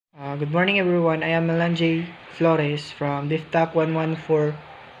Good morning everyone. I am Melanjay Flores from BIFTAC 114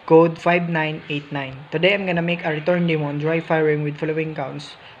 code 5989. Today I'm gonna make a return demo on dry firing with following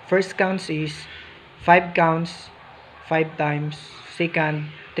counts. First counts is 5 counts 5 times, second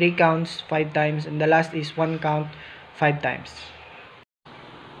 3 counts 5 times, and the last is 1 count 5 times.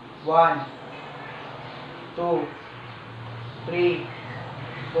 1 2 3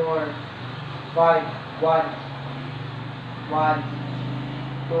 4 5 1 1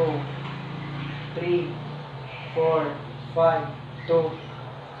 2 3 4 5 2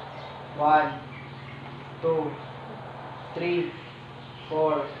 1 2 3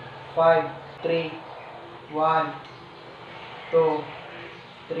 4 5 3 1 2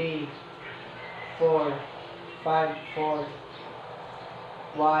 3 4 5 4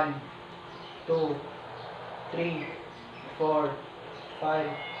 1 2 3 4 5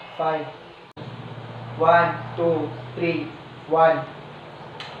 5 1 2 3 1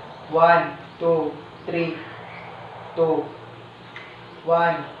 1 2 3 2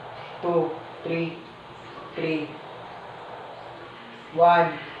 1 2 3 3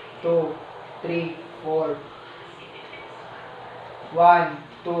 1 2 3 4 1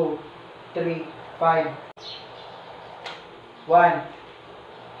 2 3 5 1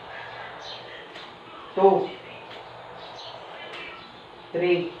 2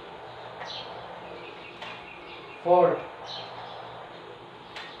 3 4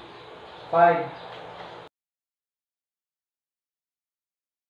 5